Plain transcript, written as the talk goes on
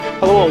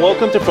Hello and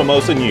welcome to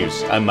Formosa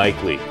News. I'm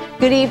Mike Lee.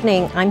 Good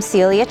evening. I'm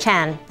Celia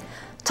Chan.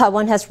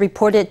 Taiwan has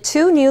reported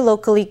 2 new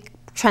locally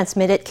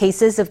transmitted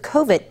cases of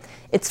COVID.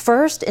 Its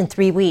first in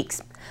 3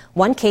 weeks.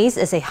 One case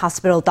is a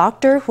hospital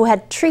doctor who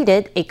had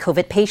treated a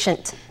COVID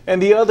patient.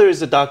 And the other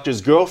is a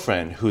doctor's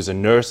girlfriend who's a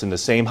nurse in the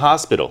same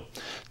hospital.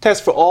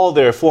 Tests for all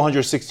their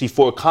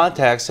 464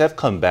 contacts have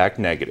come back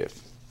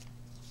negative.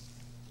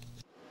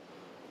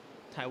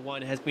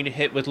 Taiwan has been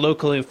hit with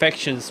local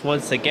infections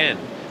once again.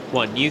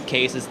 One new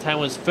case is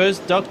Taiwan's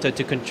first doctor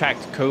to contract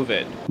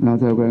COVID.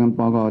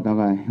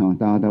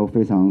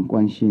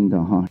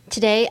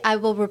 Today, I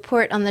will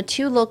report on the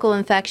 2 local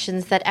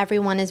infections that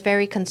everyone is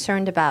very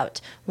concerned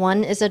about.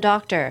 One is a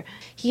doctor.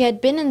 He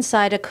had been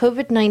inside a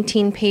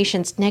COVID-19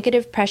 patient's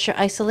negative pressure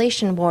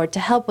isolation ward to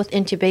help with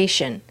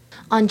intubation.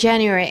 On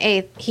January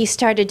 8th, he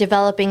started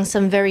developing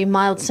some very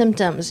mild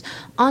symptoms.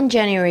 On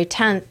January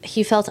 10th,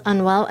 he felt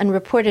unwell and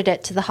reported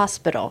it to the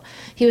hospital.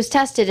 He was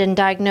tested and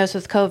diagnosed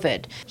with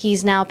COVID.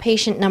 He's now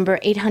patient number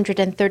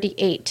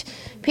 838.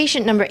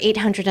 Patient number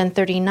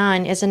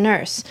 839 is a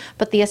nurse,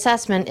 but the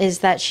assessment is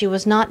that she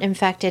was not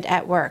infected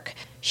at work.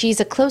 She's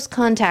a close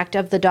contact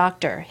of the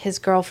doctor, his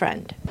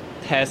girlfriend.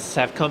 Tests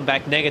have come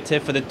back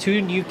negative for the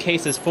 2 new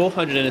cases'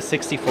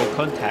 464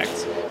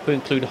 contacts, who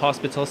include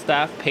hospital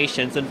staff,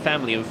 patients, and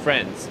family and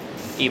friends.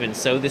 Even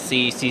so, the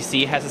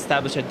CECC has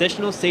established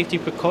additional safety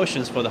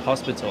precautions for the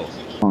hospital.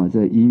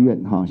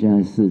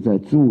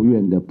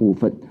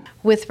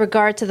 With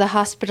regard to the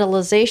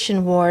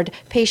hospitalization ward,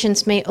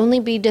 patients may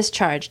only be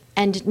discharged,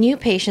 and new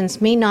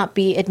patients may not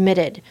be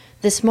admitted.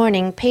 This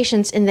morning,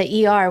 patients in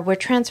the ER were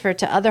transferred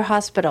to other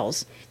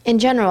hospitals. In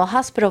general,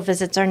 hospital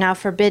visits are now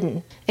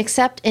forbidden,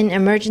 except in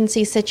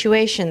emergency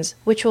situations,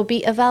 which will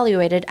be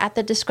evaluated at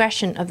the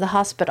discretion of the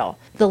hospital.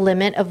 The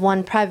limit of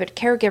 1 private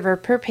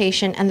caregiver per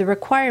patient and the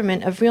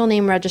requirement of real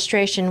name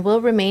registration will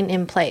remain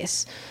in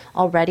place.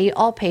 Already,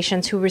 all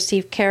patients who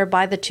received care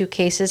by the 2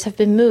 cases have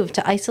been moved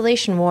to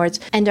isolation wards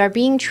and are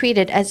being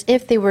treated as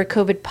if they were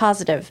COVID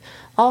positive.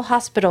 All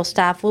hospital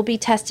staff will be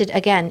tested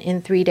again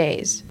in 3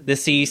 days. The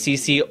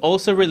CECC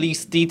also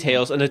released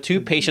details on the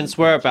 2 patients'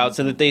 whereabouts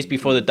in the days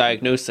before the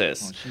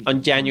diagnosis.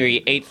 On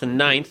January 8th and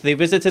 9th, they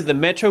visited the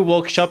Metro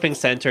Walk Shopping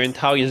Center in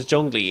Taoyuan's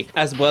Zhongli,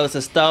 as well as a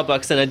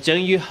Starbucks and a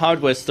Zhengyu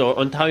hardware store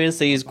on Taoyuan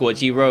City's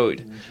Guoji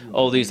Road.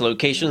 All these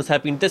locations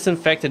have been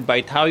disinfected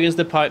by Taoyuan's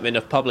Department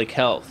of Public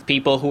Health.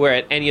 People who were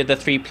at any of the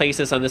 3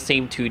 places on the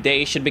same 2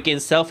 days should begin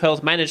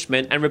self-health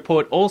management and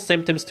report all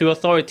symptoms to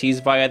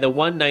authorities via the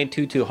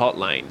 1922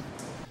 hotline.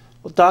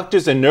 Well,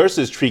 doctors and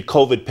nurses treat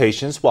COVID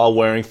patients while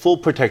wearing full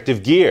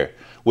protective gear,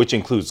 which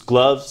includes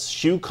gloves,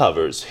 shoe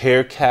covers,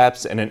 hair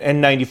caps, and an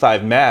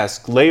N95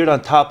 mask layered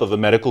on top of a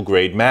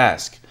medical-grade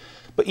mask.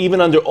 But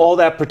even under all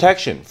that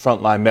protection,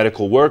 frontline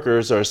medical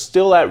workers are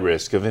still at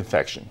risk of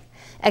infection.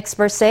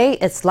 Experts say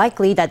it's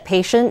likely that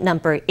patient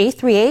number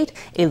 838,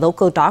 a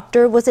local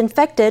doctor, was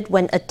infected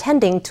when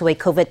attending to a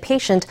COVID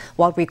patient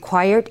while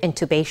required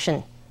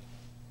intubation.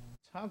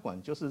 插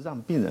管就是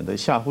让病人的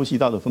下呼吸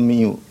道的分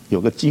泌物有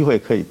个机会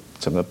可以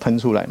整个喷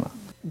出来嘛。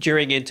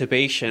 During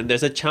intubation,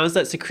 there's a chance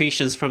that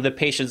secretions from the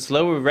patient's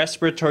lower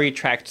respiratory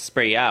tract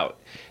spray out.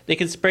 They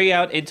can spray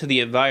out into the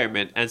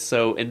environment, and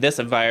so in this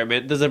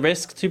environment, there's a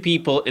risk to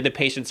people in the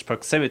patient's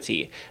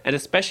proximity, and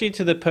especially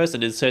to the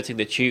person inserting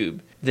the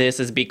tube. This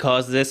is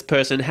because this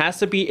person has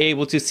to be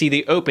able to see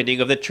the opening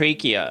of the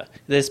trachea.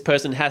 This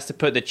person has to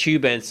put the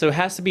tube in, so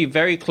has to be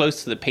very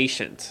close to the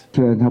patient.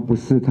 虽然他不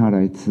是他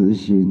来执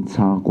行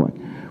插管，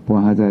不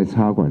过他在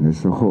插管的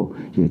时候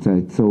也在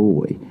周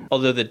围。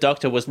 Although the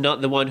doctor was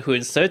not the one who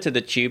inserted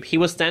the tube, he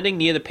was standing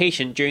near the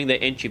patient during the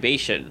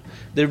intubation.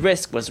 The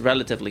risk was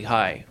relatively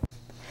high.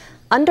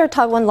 Under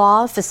Taiwan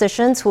law,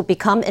 physicians who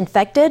become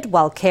infected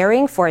while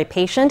caring for a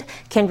patient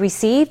can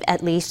receive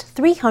at least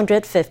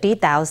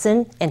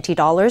 350,000 NT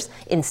dollars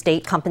in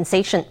state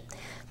compensation.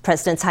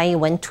 President Tsai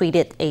Ing-wen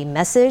tweeted a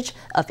message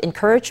of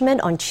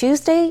encouragement on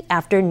Tuesday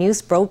after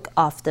news broke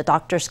of the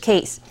doctor's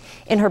case.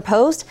 In her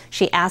post,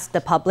 she asked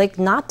the public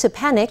not to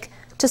panic,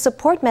 to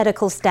support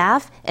medical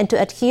staff, and to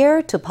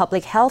adhere to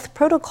public health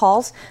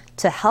protocols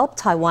to help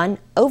Taiwan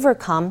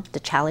overcome the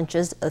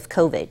challenges of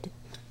COVID.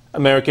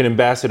 American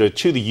ambassador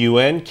to the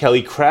UN,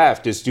 Kelly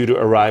Craft, is due to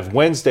arrive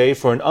Wednesday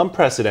for an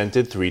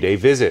unprecedented 3-day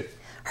visit.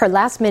 Her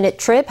last-minute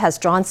trip has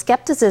drawn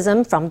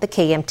skepticism from the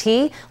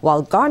KMT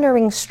while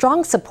garnering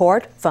strong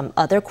support from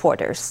other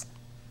quarters.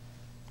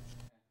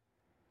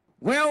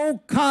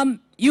 Welcome,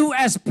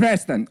 U.S.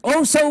 President.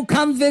 Also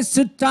come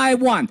visit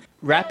Taiwan.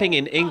 Rapping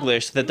in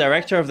English, the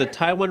director of the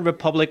Taiwan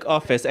Republic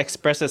Office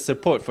expresses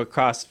support for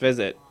Kraft's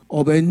visit.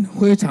 我们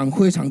非常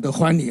非常的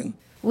欢迎。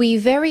 We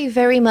very,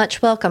 very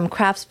much welcome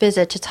Kraft's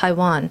visit to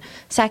Taiwan.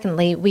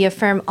 Secondly, we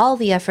affirm all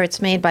the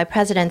efforts made by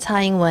President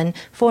Tsai Ing-wen,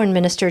 Foreign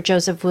Minister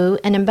Joseph Wu,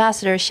 and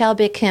Ambassador Xiao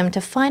Bi-kim to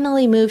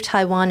finally move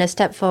Taiwan a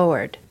step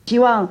forward.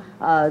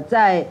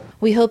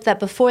 We hope that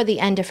before the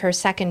end of her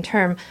second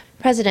term,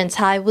 President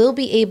Tsai will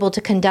be able to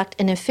conduct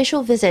an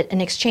official visit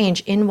and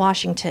exchange in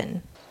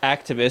Washington.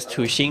 Activist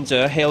Hu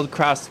Xingzhe hailed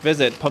Kraft's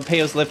visit,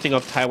 Pompeo's lifting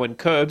of Taiwan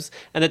curbs,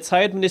 and the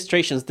Tsai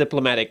administration's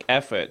diplomatic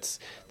efforts.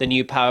 The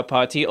New Power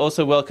Party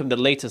also welcomed the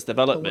latest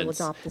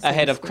developments.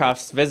 Ahead of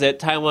Kraft's visit,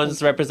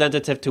 Taiwan's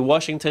representative to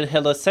Washington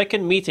held a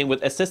second meeting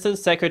with Assistant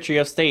Secretary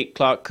of State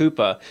Clark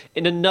Cooper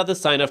in another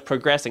sign of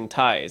progressing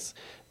ties.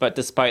 But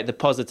despite the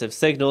positive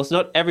signals,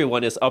 not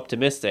everyone is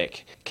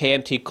optimistic.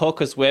 KMT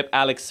caucus whip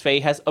Alex Fei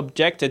has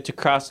objected to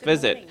Kraft's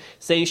visit,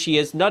 saying she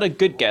is not a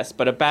good guest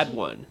but a bad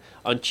one.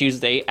 On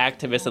Tuesday,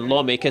 activists and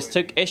lawmakers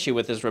took issue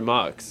with his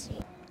remarks.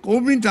 The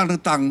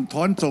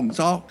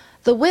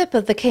whip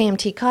of the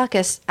KMT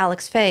caucus,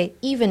 Alex Fei,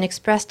 even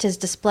expressed his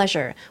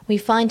displeasure. We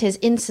find his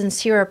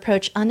insincere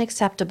approach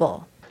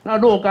unacceptable.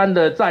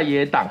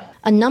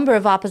 A number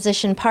of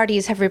opposition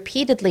parties have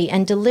repeatedly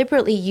and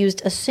deliberately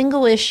used a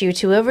single issue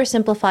to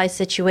oversimplify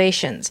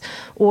situations,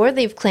 or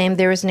they've claimed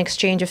there is an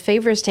exchange of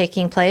favors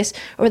taking place,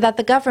 or that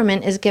the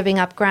government is giving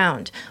up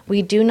ground.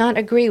 We do not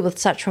agree with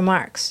such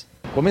remarks.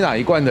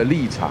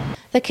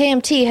 The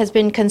KMT has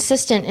been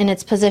consistent in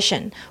its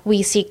position.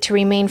 We seek to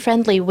remain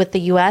friendly with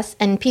the U.S.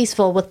 and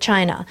peaceful with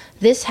China.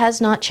 This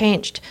has not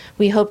changed.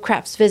 We hope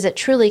Kraft's visit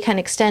truly can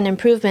extend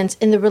improvements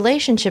in the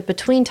relationship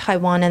between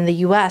Taiwan and the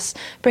U.S.,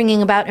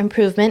 bringing about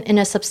improvement in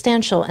a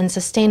substantial and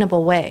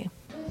sustainable way.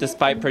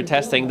 Despite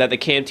protesting that the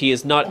KMT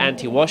is not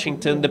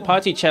anti-Washington, the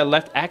party chair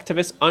left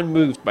activists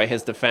unmoved by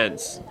his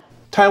defense.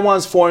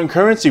 Taiwan's foreign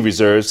currency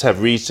reserves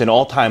have reached an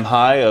all-time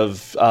high of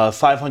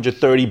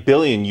 530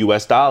 billion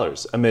US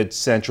dollars amid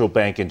central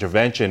bank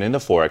intervention in the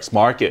forex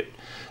market.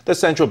 The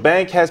central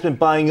bank has been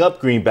buying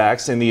up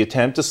greenbacks in the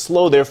attempt to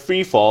slow their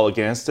free fall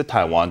against the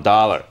Taiwan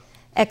dollar.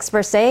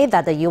 Experts say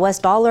that the US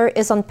dollar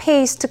is on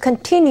pace to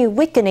continue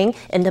weakening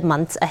in the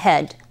months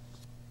ahead.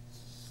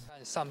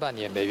 For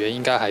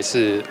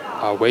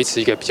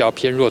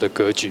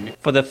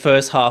the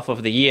first half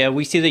of the year,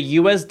 we see the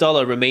US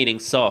dollar remaining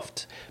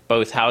soft.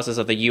 Both houses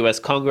of the US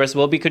Congress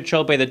will be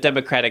controlled by the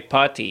Democratic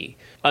Party.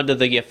 Under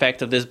the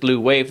effect of this blue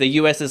wave, the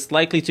US is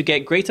likely to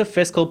get greater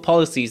fiscal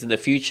policies in the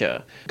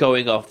future.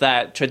 Going off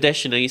that,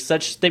 traditionally,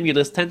 such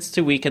stimulus tends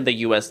to weaken the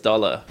US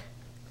dollar.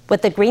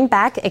 With the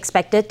greenback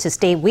expected to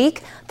stay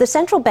weak, the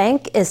central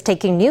bank is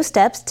taking new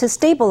steps to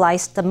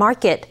stabilize the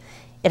market.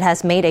 It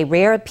has made a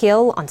rare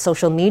appeal on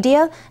social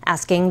media,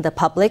 asking the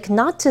public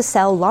not to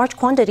sell large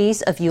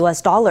quantities of US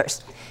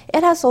dollars.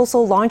 It has also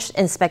launched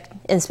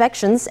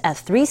inspections at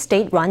 3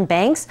 state-run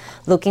banks,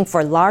 looking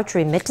for large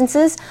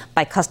remittances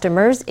by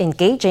customers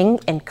engaging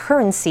in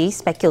currency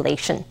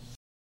speculation.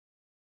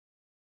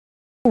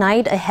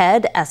 Night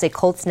ahead as a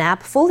cold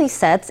snap fully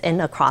sets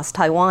in across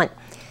Taiwan.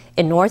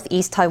 In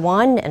northeast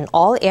Taiwan and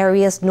all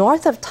areas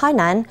north of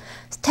Tainan,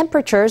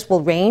 temperatures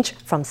will range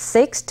from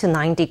 6 to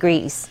 9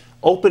 degrees.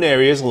 Open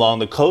areas along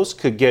the coast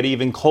could get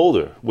even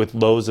colder, with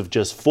lows of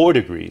just 4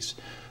 degrees.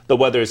 The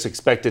weather is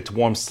expected to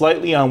warm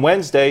slightly on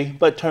Wednesday,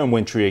 but turn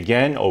wintry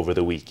again over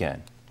the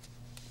weekend.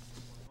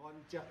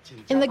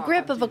 In the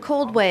grip of a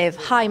cold wave,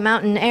 high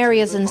mountain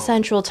areas in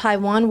central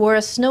Taiwan were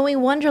a snowy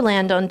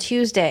wonderland on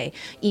Tuesday.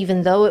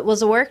 Even though it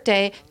was a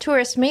workday,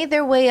 tourists made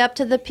their way up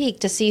to the peak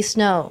to see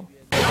snow.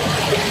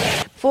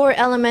 4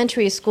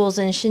 elementary schools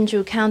in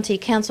Hsinchu County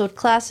canceled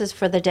classes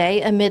for the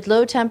day amid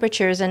low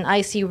temperatures and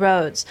icy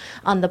roads.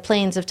 On the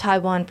plains of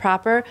Taiwan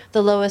proper,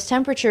 the lowest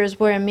temperatures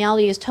were in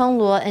Miaoli's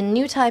Tongluo and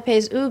New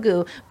Taipei's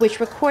Ugu,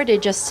 which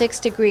recorded just 6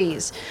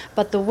 degrees.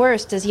 But the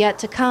worst is yet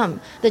to come.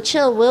 The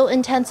chill will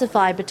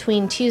intensify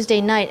between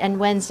Tuesday night and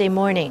Wednesday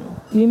morning.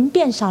 云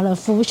变少了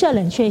辐射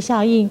冷却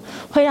效应，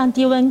会让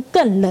低温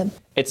更冷。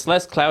 It's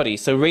less cloudy,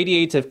 so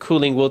radiative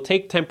cooling will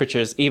take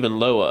temperatures even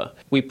lower.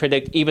 We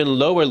predict even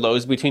lower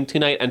lows between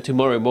tonight and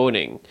tomorrow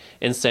morning.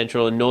 In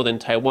central and northern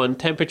Taiwan,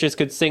 temperatures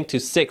could sink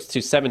to 6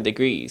 to 7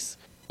 degrees.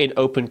 In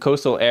open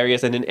coastal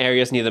areas and in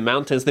areas near the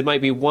mountains, they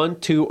might be 1,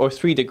 2, or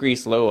 3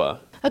 degrees lower.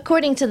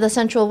 According to the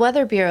Central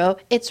Weather Bureau,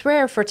 it's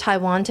rare for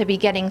Taiwan to be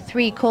getting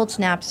 3 cold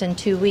snaps in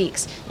 2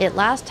 weeks. It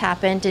last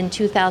happened in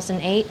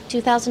 2008,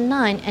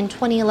 2009, and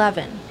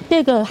 2011.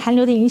 这个寒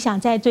流的影响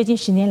在最近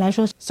10年来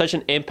说 Such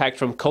an impact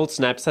from cold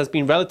snaps has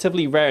been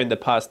relatively rare in the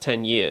past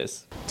 10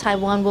 years.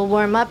 Taiwan will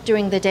warm up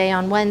during the day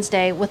on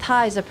Wednesday, with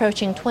highs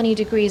approaching 20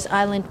 degrees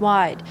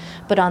island-wide.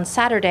 But on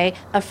Saturday,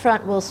 a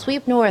front will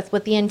sweep north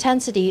with the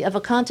intensity of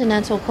a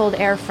continental cold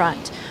air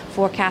front.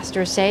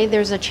 Forecasters say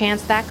there's a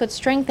chance that could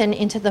strengthen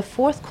into the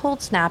 4th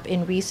cold snap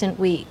in recent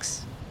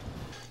weeks.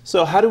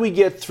 So how do we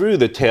get through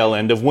the tail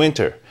end of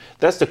winter?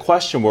 That's the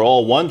question we're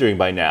all wondering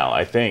by now,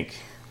 I think.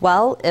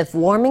 Well, if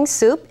warming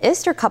soup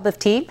is your cup of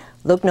tea,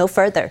 look no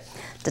further.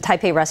 The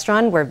Taipei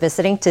restaurant we're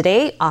visiting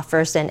today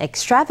offers an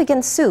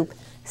extravagant soup,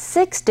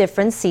 6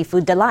 different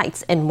seafood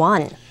delights in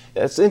one.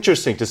 It's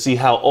interesting to see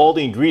how all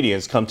the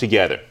ingredients come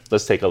together.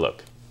 Let's take a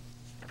look.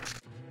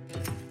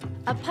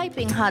 A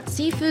piping hot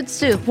seafood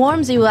soup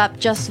warms you up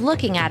just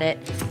looking at it.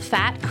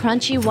 Fat,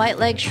 crunchy white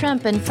leg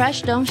shrimp and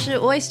fresh dongshi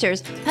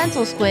oysters,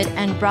 pencil squid,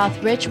 and broth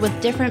rich with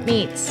different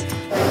meats.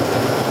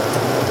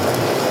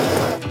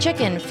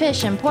 Chicken,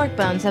 fish, and pork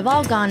bones have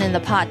all gone in the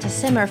pot to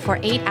simmer for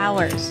 8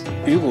 hours.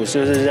 鱼骨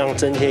就是让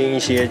增添一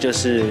些就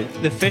是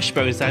The fish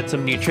bones add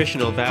some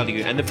nutritional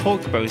value, and the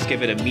pork bones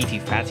give it a meaty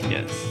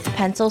fattiness.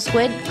 Pencil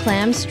squid,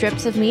 clams,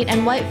 strips of meat,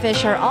 and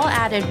whitefish are all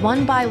added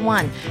one by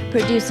one,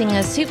 producing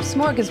a soup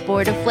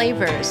smorgasbord of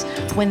flavors.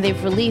 When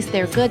they've released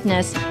their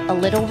goodness, a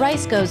little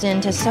rice goes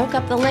in to soak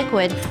up the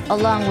liquid,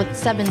 along with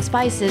 7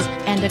 spices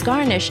and a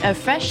garnish of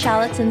fresh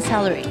shallots and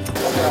celery.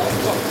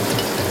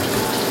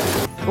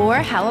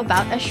 Or how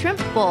about a shrimp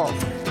bowl?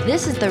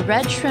 This is the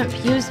red shrimp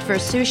used for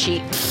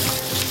sushi.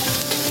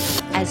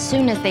 As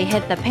soon as they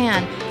hit the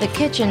pan, the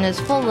kitchen is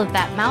full of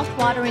that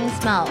mouth-watering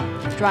smell.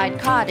 Dried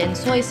cod and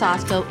soy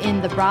sauce go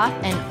in the broth,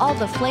 and all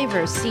the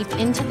flavors seep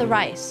into the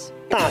rice.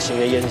 大型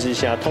的腌制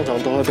虾通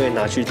常都会被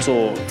拿去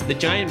做 The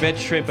giant red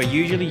shrimp are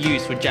usually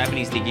used for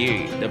Japanese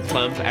nigiri. They're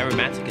plump,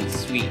 aromatic, and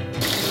sweet.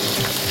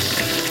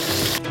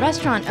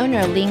 Restaurant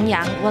owner Ling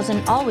Yang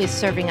wasn't always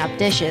serving up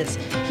dishes.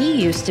 He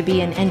used to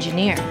be an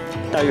engineer.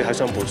 待遇还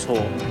算不错，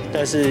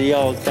但是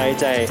要待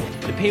在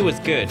The pay was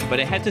good, but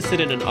I had to sit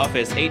in an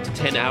office 8 to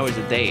 10 hours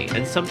a day,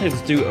 and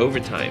sometimes do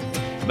overtime.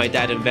 My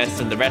dad invests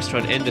in the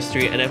restaurant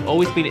industry, and I've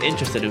always been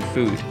interested in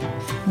food.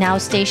 Now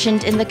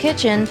stationed in the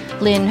kitchen,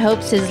 Lin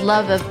hopes his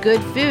love of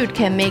good food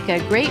can make a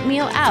great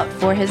meal out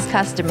for his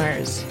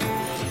customers.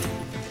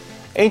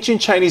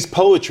 Ancient Chinese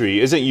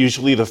poetry isn't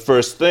usually the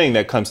first thing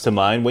that comes to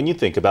mind when you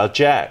think about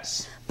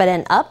jazz. But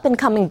an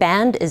up-and-coming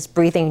band is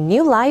breathing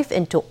new life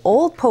into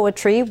old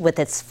poetry with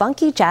its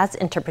funky jazz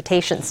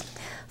interpretations.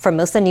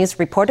 Formosa News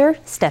reporter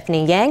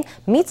Stephanie Yang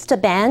meets the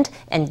band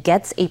and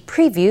gets a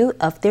preview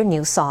of their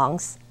new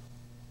songs.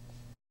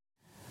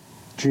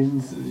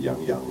 君子洋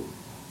洋，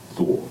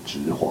左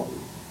直黄，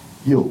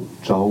右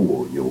招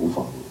我游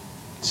访，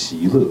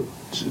其乐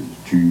只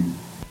居。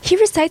 He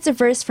recites a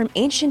verse from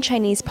ancient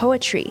Chinese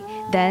poetry.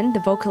 Then the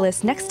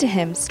vocalist next to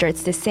him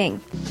starts to sing.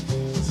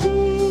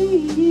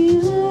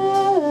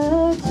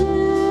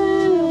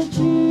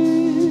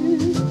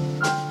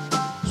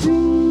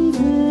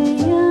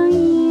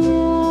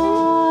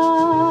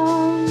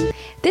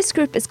 This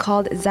group is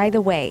called Zai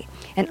the Wei,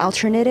 an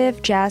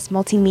alternative jazz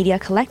multimedia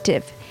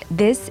collective.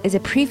 This is a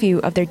preview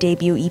of their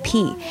debut EP,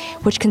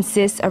 which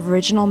consists of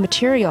original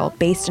material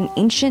based on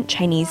ancient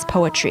Chinese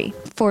poetry.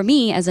 For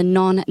me, as a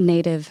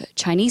non-native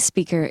Chinese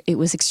speaker, it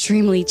was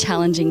extremely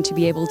challenging to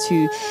be able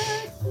to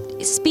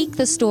speak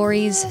the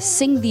stories,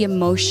 sing the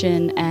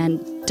emotion, and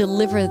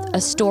deliver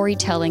a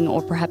storytelling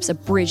or perhaps a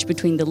bridge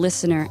between the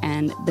listener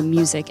and the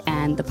music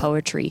and the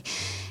poetry.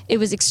 It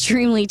was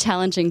extremely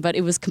challenging, but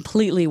it was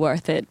completely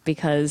worth it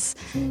because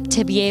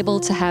to be able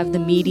to have the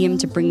medium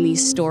to bring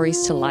these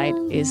stories to light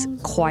is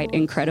quite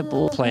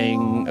incredible.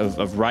 Playing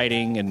of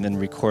writing and then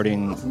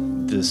recording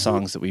the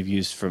songs that we've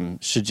used from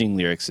Shijing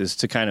lyrics is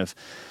to kind of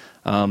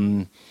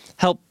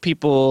help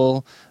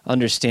people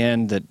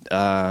understand that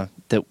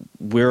that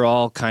we're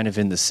all kind of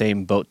in the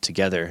same boat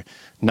together,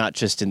 not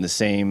just in the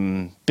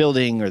same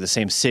building or the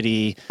same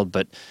city,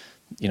 but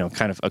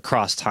kind of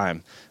across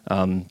time.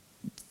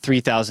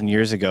 3,000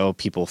 years ago,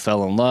 people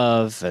fell in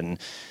love, and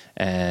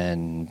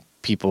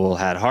people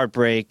had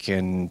heartbreak,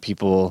 and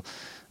people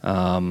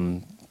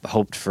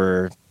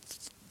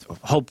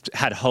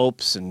had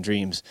hopes and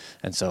dreams,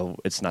 and so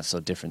it's not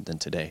so different than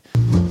today.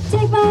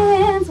 Take my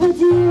hands, my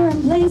dear,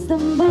 and place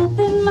them both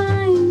in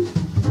mine.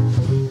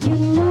 You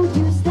know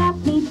you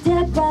stopped me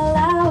dead while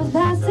I was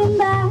passing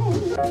by,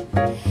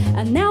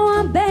 and now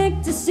I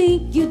beg to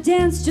see you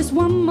dance just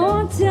one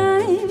more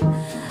time.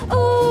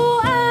 Oh,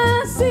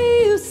 I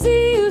see you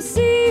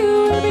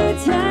every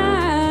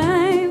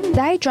time.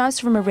 Zai draws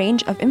from a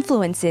range of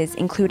influences,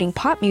 including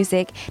pop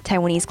music,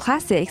 Taiwanese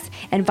classics,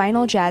 and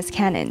vinyl jazz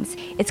canons.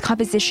 Its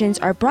compositions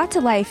are brought to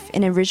life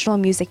in original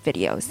music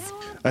videos.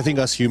 I think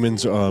us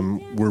humans,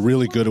 we're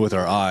really good with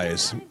our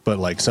eyes, but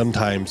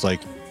sometimes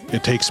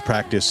it takes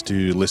practice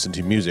to listen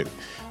to music.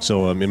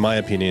 So in my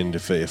opinion,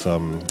 if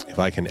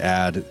I can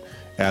add,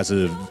 as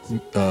a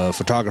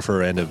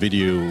photographer and a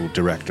video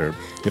director,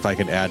 if I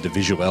can add the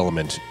visual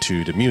element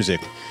to the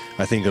music,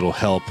 I think it'll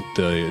help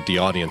the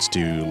audience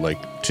to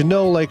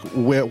know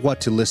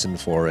what to listen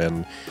for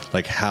and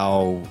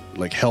how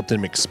help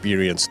them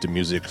experience the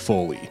music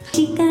fully.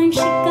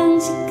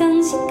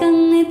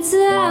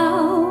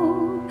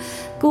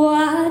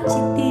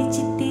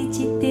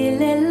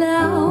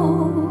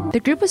 The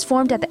group was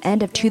formed at the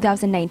end of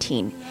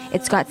 2019.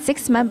 It's got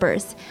 6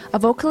 members: a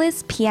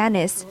vocalist,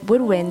 pianist,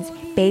 woodwinds,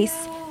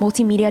 bass,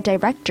 multimedia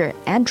director,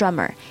 and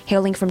drummer,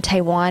 hailing from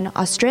Taiwan,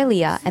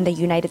 Australia, and the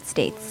United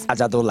States.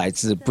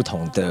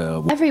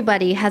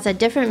 Everybody has a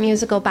different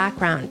musical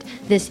background.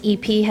 This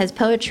EP has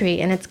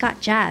poetry and it's got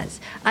jazz.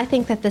 I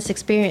think that this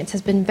experience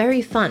has been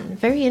very fun,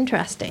 very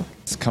interesting.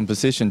 This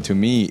composition to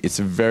me is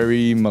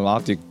very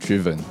melodic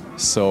driven.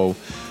 So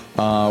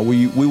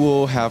we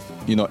will have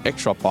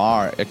extra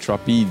bar, extra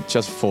beat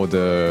just for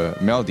the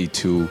melody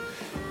to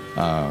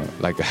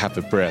have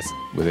the breath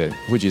with it,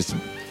 which is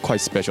quite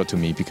special to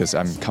me because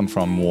I come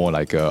from more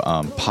a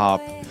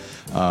pop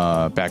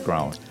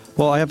background.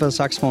 Well, I have a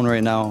saxophone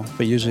right now,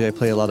 but usually I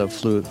play a lot of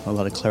flute, a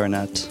lot of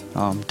clarinet,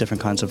 different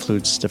kinds of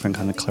flutes, different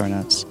kinds of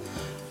clarinets,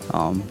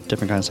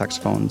 different kinds of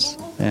saxophones.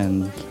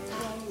 And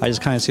I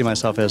just kind of see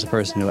myself as a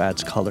person who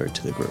adds color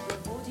to the group.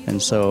 And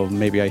so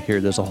maybe I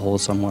hear there's a hole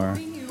somewhere,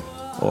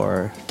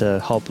 or to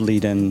help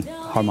lead in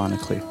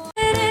harmonically.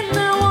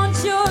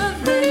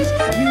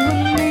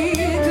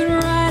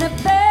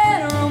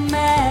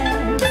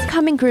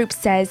 Coming Group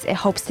says it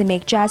hopes to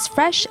make jazz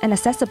fresh and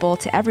accessible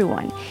to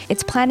everyone.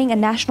 It's planning a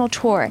national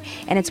tour,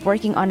 and it's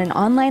working on an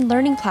online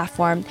learning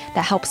platform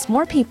that helps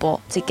more people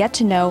to get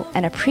to know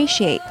and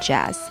appreciate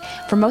jazz.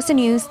 For Mosa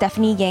News,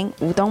 Stephanie Yang,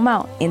 Wu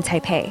Dongmao in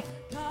Taipei.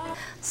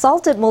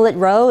 Salted mullet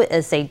roe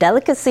is a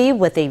delicacy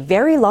with a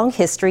very long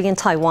history in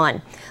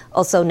Taiwan.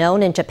 Also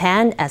known in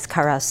Japan as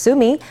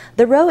karasumi,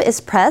 the roe is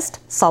pressed,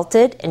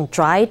 salted, and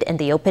dried in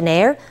the open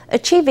air,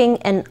 achieving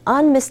an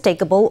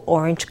unmistakable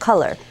orange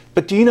color.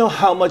 But do you know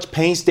how much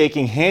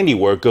painstaking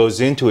handiwork goes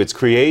into its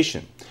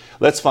creation?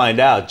 Let's find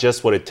out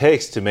just what it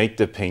takes to make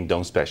the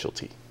Pingdong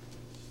specialty.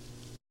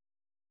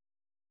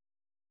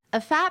 A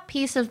fat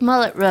piece of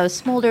mullet roe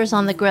smolders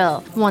on the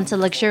grill. Once a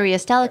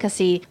luxurious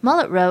delicacy,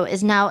 mullet roe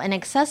is now an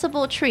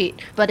accessible treat,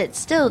 but it's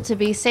still to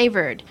be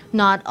savored.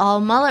 Not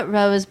all mullet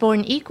roe is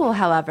born equal,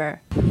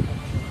 however.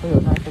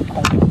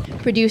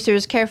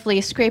 Producers carefully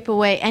scrape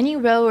away any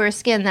roe or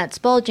skin that's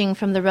bulging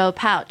from the roe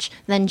pouch,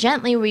 then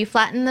gently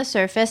reflatten the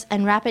surface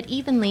and wrap it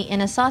evenly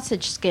in a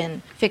sausage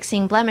skin.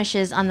 Fixing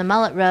blemishes on the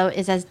mullet roe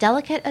is as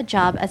delicate a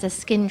job as a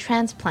skin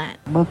transplant.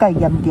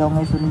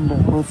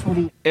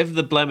 If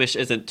the blemish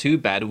isn't too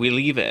bad, we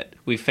leave it.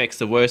 We fix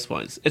the worst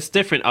ones. It's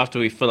different after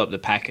we fill up the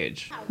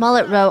package.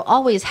 Mullet roe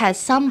always has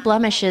some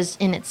blemishes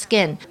in its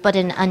skin, but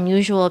an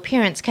unusual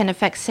appearance can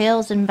affect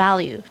sales and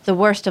value. The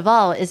worst of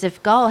all is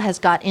if gall has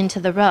got into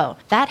the roe.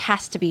 That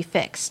has to be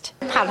fixed.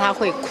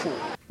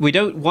 We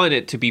don't want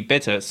it to be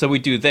bitter, so we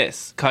do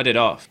this, cut it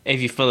off.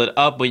 If you fill it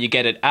up when you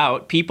get it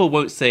out, people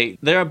won't say,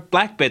 there are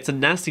black bits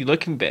and nasty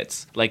looking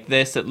bits. Like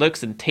this, it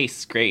looks and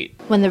tastes great.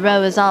 When the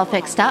roe is all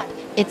fixed up,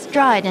 it's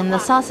dried and the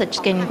sausage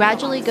skin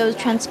gradually goes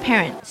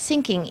transparent,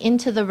 sinking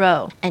into the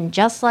roe. And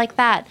just like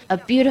that, a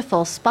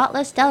beautiful,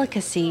 spotless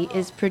delicacy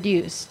is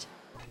produced.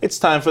 It's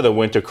time for the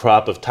winter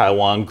crop of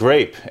Taiwan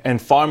grape,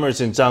 and farmers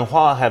in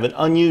Zhanghua have an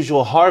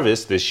unusual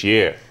harvest this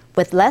year.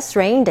 With less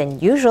rain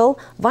than usual,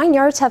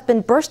 vineyards have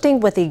been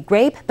bursting with a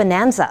grape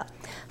bonanza.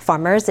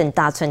 Farmers in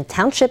Dacun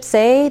Township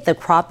say the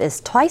crop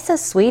is twice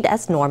as sweet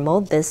as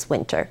normal this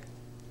winter.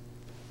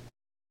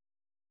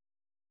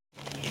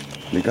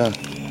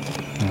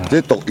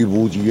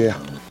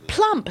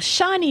 Plump,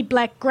 shiny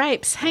black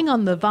grapes hang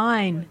on the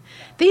vine.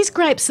 These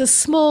grapes are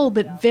small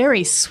but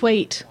very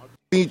sweet.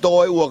 The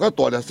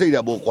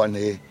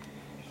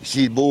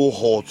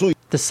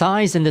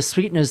size and the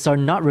sweetness are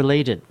not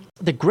related.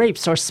 The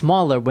grapes are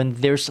smaller when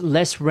there's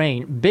less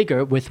rain,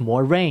 bigger with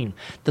more rain.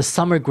 The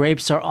summer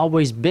grapes are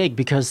always big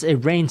because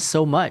it rains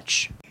so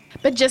much.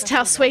 But just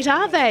how sweet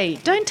are they?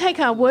 Don't take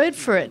our word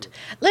for it.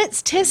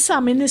 Let's test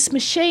some in this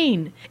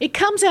machine. It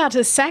comes out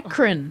as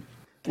saccharin.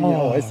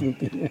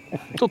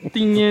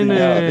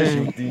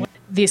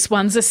 This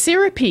one's a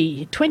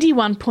syrupy,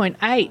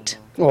 21.8.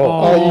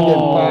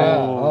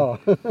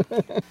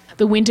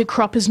 The winter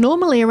crop is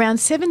normally around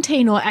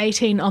 17 or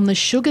 18 on the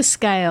sugar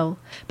scale,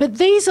 but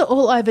these are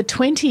all over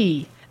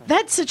 20.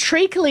 That's a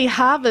treacly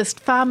harvest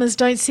farmers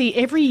don't see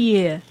every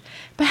year.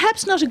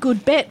 Perhaps not a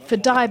good bet for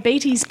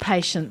diabetes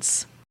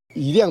patients.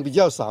 There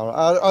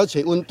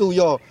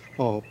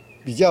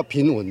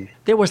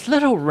was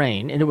little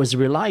rain and it was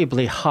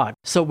reliably hot,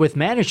 so with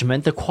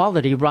management the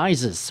quality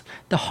rises.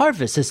 The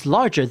harvest is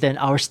larger than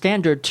our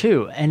standard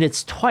too, and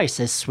it's twice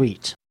as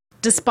sweet.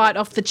 Despite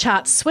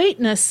off-the-chart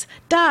sweetness,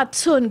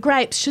 Dacun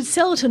grapes should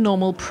sell at a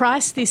normal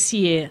price this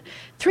year,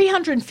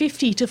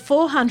 $350 to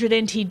 $400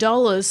 NT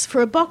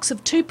for a box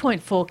of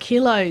 2.4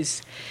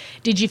 kilos.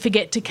 Did you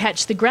forget to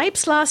catch the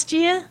grapes last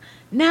year?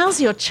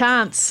 Now's your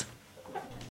chance.